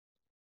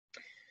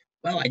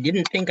Well, I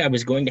didn't think I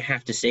was going to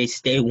have to say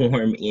stay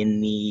warm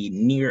in the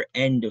near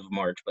end of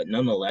March, but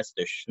nonetheless,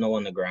 there's snow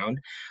on the ground.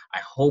 I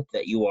hope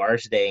that you are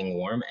staying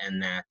warm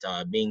and that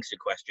being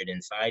sequestered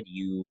inside,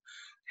 you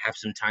have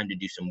some time to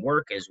do some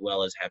work as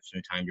well as have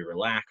some time to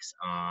relax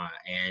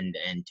and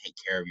take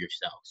care of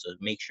yourself. So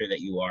make sure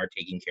that you are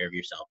taking care of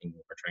yourself and you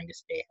are trying to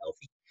stay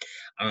healthy.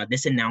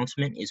 This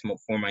announcement is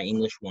for my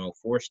English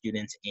 104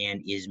 students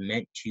and is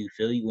meant to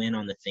fill you in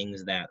on the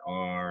things that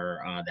are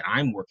that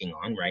I'm working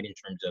on, right, in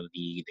terms of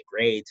the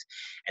grades,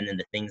 and then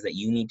the things that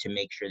you need to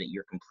make sure that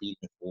you're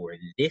completing for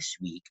this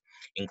week,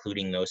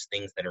 including those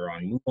things that are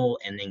on Moodle,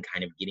 and then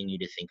kind of getting you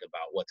to think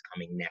about what's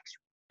coming next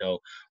week. So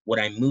what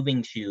I'm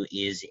moving to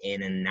is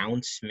an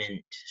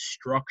announcement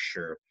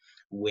structure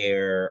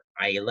where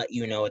I let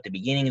you know at the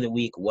beginning of the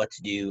week what's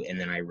due, and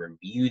then I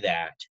review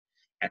that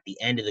at the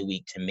end of the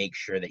week to make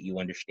sure that you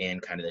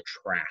understand kind of the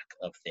track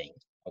of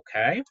things.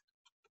 Okay.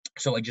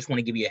 So I just want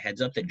to give you a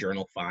heads up that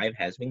Journal 5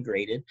 has been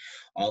graded.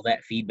 All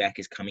that feedback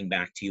is coming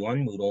back to you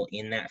on Moodle.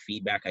 In that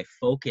feedback, I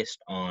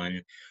focused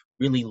on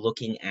really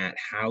looking at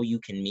how you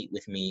can meet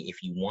with me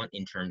if you want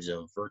in terms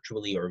of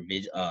virtually or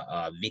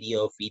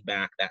video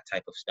feedback, that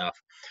type of stuff,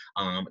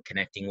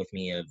 connecting with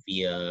me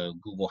via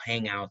Google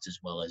Hangouts as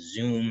well as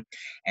Zoom.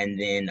 And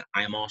then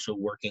I'm also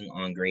working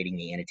on grading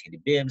the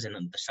annotated bibs and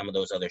some of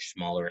those other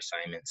smaller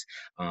assignments,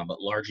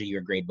 but largely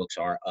your grade books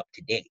are up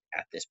to date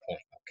at this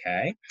point,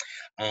 okay?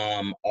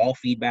 All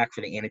feedback for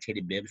the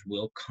annotated bibs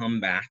will come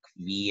back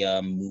via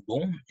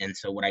Moodle. And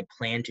so what I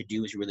plan to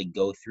do is really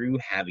go through,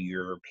 have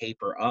your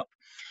paper up,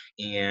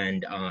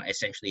 and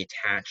essentially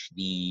attach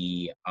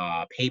the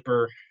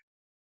paper,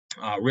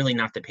 really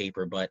not the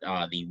paper, but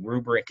the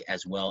rubric,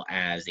 as well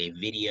as a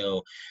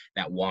video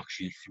that walks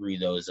you through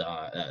those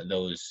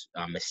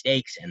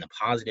mistakes and the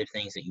positive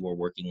things that you were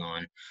working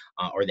on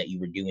or that you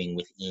were doing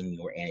within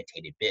your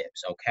annotated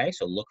bibs. Okay,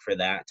 so look for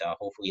that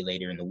hopefully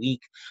later in the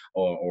week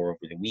or over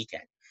the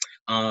weekend.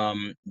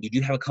 You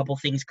do have a couple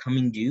things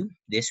coming due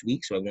this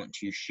week, so I want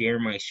to share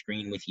my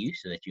screen with you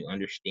so that you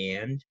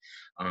understand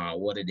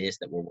what it is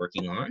that we're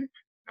working on.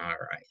 All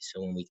right,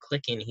 so when we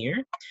click in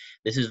here,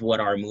 this is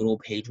what our Moodle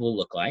page will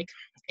look like.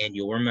 And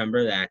you'll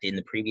remember that in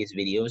the previous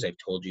videos, I've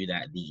told you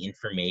that the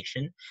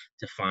information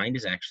to find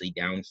is actually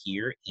down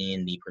here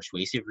in the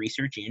persuasive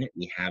research unit.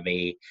 We have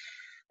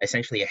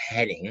essentially a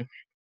heading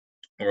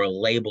or a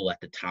label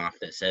at the top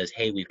that says,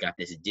 hey, we've got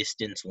this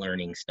distance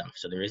learning stuff.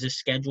 So there is a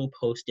schedule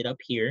posted up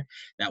here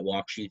that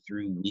walks you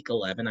through week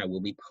 11. I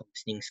will be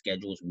posting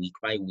schedules week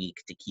by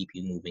week to keep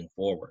you moving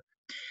forward.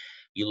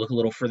 You look a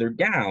little further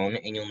down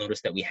and you'll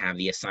notice that we have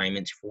the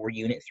assignments for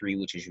Unit 3,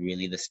 which is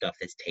really the stuff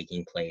that's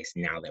taking place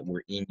now that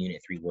we're in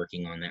Unit 3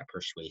 working on that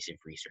persuasive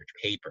research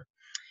paper.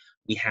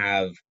 We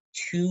have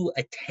two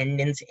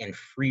attendance and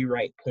free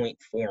write point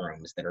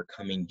forums that are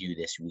coming due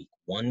this week.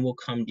 One will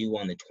come due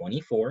on the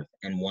 24th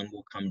and one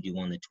will come due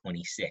on the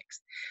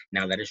 26th.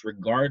 Now that is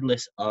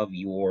regardless of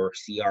your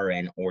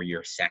CRN or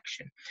your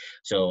section.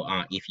 So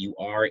if you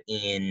are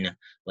in,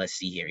 let's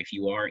see here, if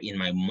you are in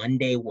my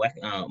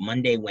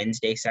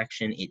Wednesday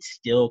section, it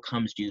still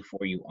comes due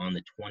for you on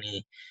the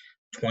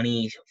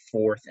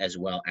 24th as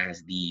well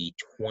as the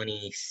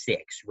 26th,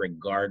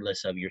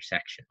 regardless of your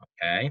section,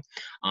 okay?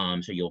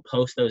 So you'll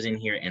post those in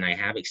here, and I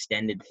have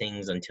extended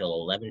things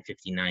until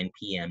 11:59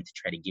 p.m. to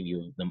try to give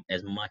you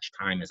as much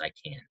time as I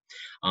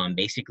can.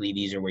 Basically,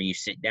 these are where you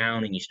sit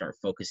down and you start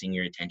focusing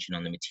your attention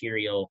on the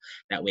material.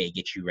 That way it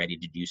gets you ready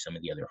to do some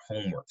of the other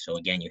homework. So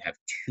again, you have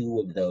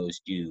two of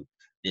those due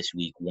this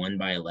week, one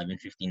by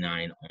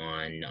 11:59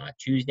 on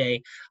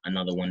Tuesday,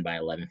 another one by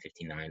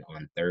 11:59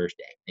 on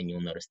Thursday. And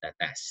you'll notice that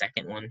that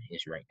second one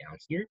is right down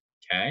here,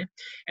 okay?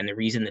 And the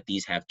reason that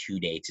these have 2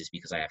 dates is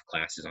because I have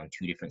classes on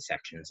 2 different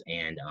sections,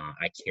 and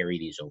I carry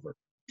these over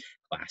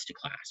class to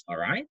class, all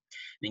right?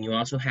 Then you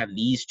also have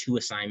these 2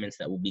 assignments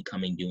that will be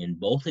coming due, and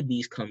both of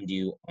these come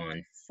due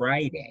on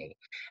Friday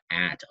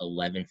at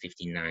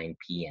 11:59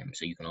 p.m.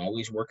 So you can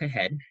always work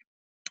ahead.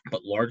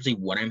 But largely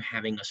what I'm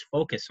having us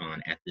focus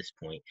on at this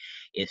point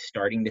is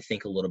starting to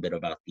think a little bit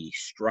about the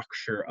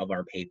structure of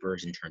our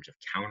papers in terms of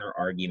counter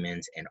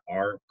arguments and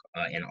our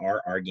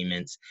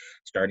arguments,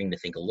 starting to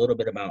think a little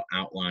bit about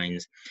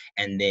outlines,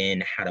 and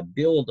then how to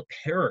build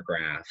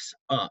paragraphs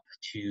up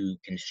to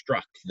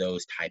construct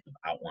those type of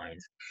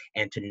outlines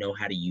and to know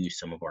how to use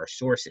some of our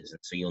sources. And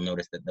so you'll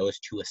notice that those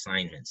 2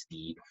 assignments,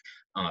 the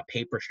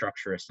paper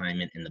structure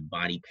assignment and the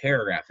body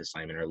paragraph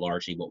assignment, are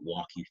largely what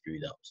walk you through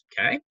those,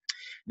 okay?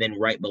 Then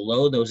right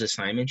below those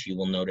assignments, you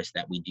will notice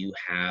that we do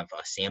have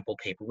a sample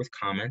paper with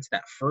comments.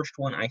 That first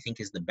one I think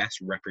is the best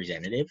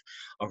representative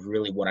of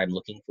really what I'm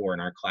looking for in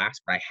our class,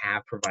 but I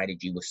have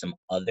provided you with some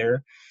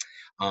other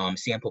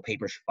sample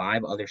papers,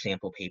 5 other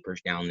sample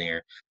papers down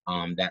there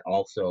that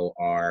also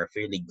are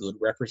fairly good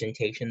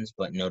representations,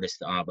 but note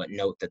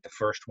that the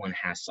first one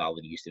has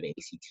solid use of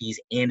ACTs,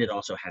 and it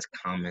also has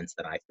comments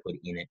that I've put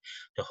in it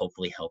to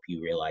hopefully help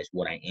you realize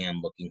what I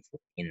am looking for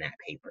in that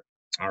paper.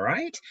 All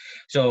right.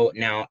 So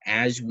now,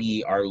 as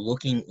we are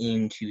looking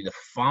into the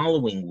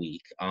following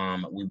week,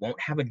 we won't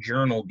have a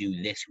journal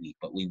due this week,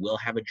 but we will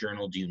have a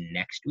journal due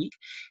next week.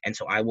 And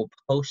so I will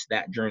post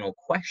that journal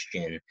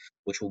question,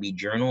 which will be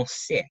journal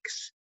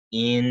 6,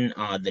 in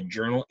the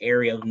journal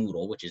area of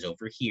Moodle, which is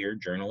over here,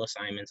 journal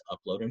assignments,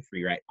 upload and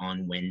free write,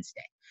 on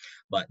Wednesday.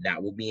 But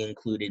that will be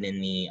included in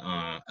the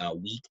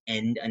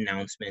weekend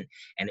announcement,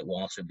 and it will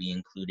also be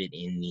included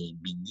in the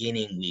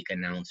beginning week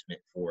announcement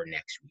for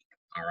next week.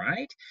 All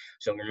right.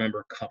 So remember,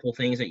 a couple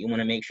things that you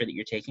want to make sure that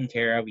you're taking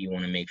care of. You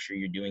want to make sure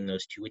you're doing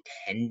those 2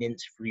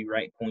 attendance free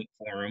write point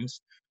forums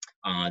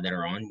that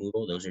are on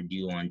Moodle. Those are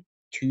due on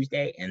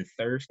Tuesday and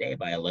Thursday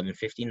by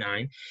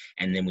 11:59.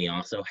 And then we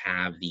also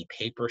have the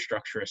paper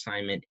structure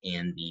assignment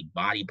and the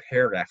body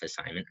paragraph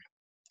assignment,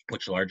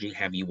 which largely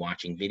have you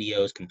watching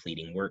videos,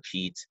 completing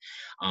worksheets,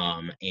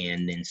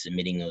 and then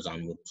submitting those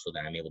on Moodle so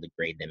that I'm able to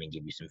grade them and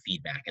give you some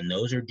feedback. And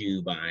those are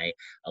due by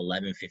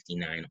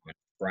 11:59 on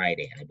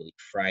Friday. And I believe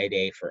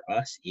Friday for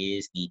us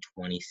is the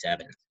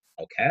 27th.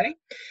 Okay.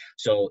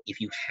 So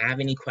if you have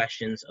any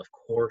questions, of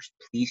course,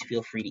 please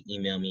feel free to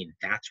email me.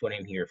 That's what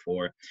I'm here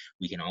for.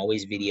 We can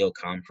always video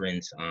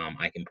conference.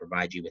 I can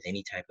provide you with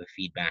any type of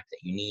feedback that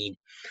you need.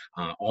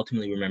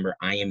 Ultimately, remember,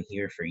 I am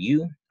here for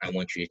you. I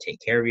want you to take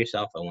care of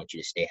yourself. I want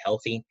you to stay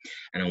healthy,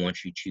 and I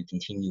want you to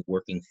continue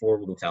working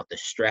forward without the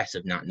stress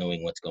of not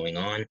knowing what's going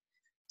on.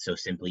 So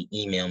simply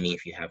email me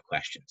if you have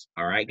questions.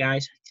 All right,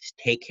 guys, just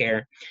take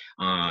care,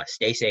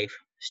 stay safe,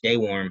 stay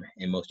warm,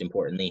 and most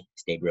importantly,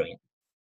 stay brilliant.